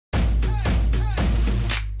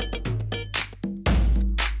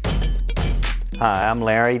Hi, I'm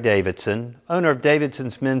Larry Davidson, owner of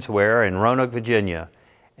Davidson's Menswear in Roanoke, Virginia,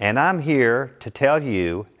 and I'm here to tell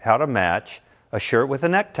you how to match a shirt with a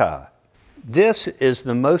necktie. This is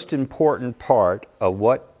the most important part of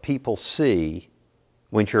what people see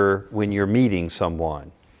when you're meeting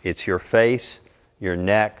someone. It's your face, your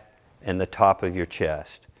neck, and the top of your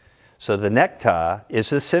chest. So the necktie is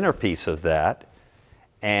the centerpiece of that,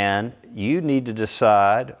 and you need to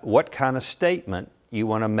decide what kind of statement you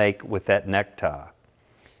want to make with that necktie.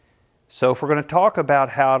 So if we're going to talk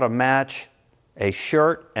about how to match a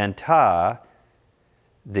shirt and tie,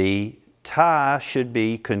 the tie should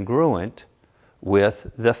be congruent with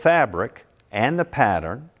the fabric and the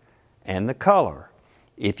pattern and the color.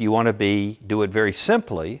 If you want to do it very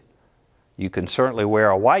simply, you can certainly wear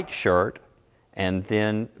a white shirt and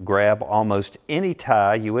then grab almost any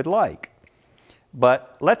tie you would like.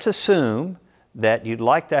 But let's assume that you'd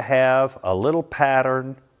like to have a little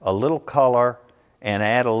pattern, a little color, and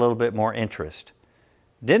add a little bit more interest.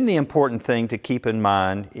 Then the important thing to keep in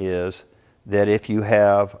mind is that if you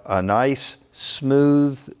have a nice,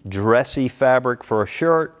 smooth, dressy fabric for a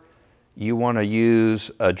shirt, you want to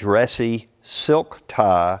use a dressy silk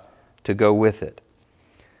tie to go with it.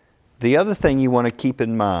 The other thing you want to keep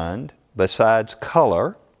in mind, besides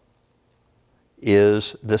color,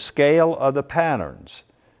 is the scale of the patterns.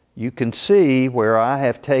 You can see where I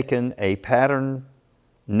have taken a pattern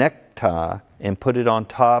necktie and put it on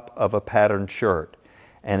top of a patterned shirt.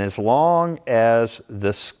 And as long as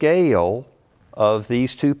the scale of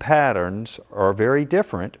these two patterns are very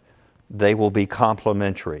different, they will be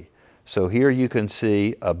complementary. So here you can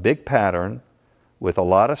see a big pattern with a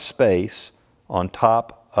lot of space on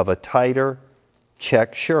top of a tighter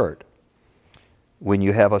check shirt. When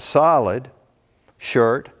you have a solid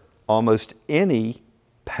shirt, almost any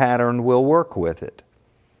pattern will work with it.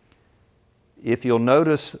 If you'll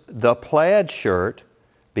notice the plaid shirt,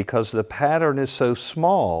 because the pattern is so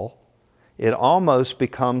small, it almost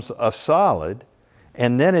becomes a solid,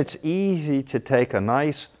 and then it's easy to take a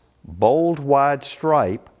nice bold wide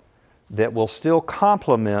stripe that will still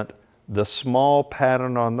complement the small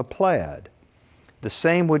pattern on the plaid. The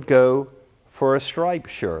same would go for a striped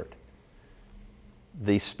shirt.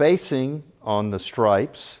 The spacing on the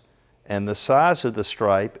stripes and the size of the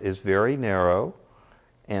stripe is very narrow,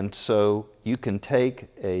 and so you can take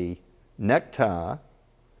a necktie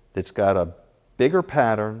that's got a bigger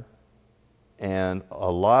pattern and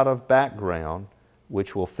a lot of background,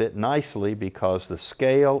 which will fit nicely because the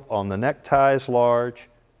scale on the necktie is large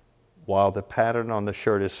while the pattern on the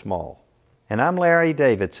shirt is small. And I'm Larry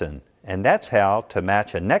Davidson, and that's how to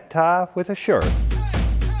match a necktie with a shirt.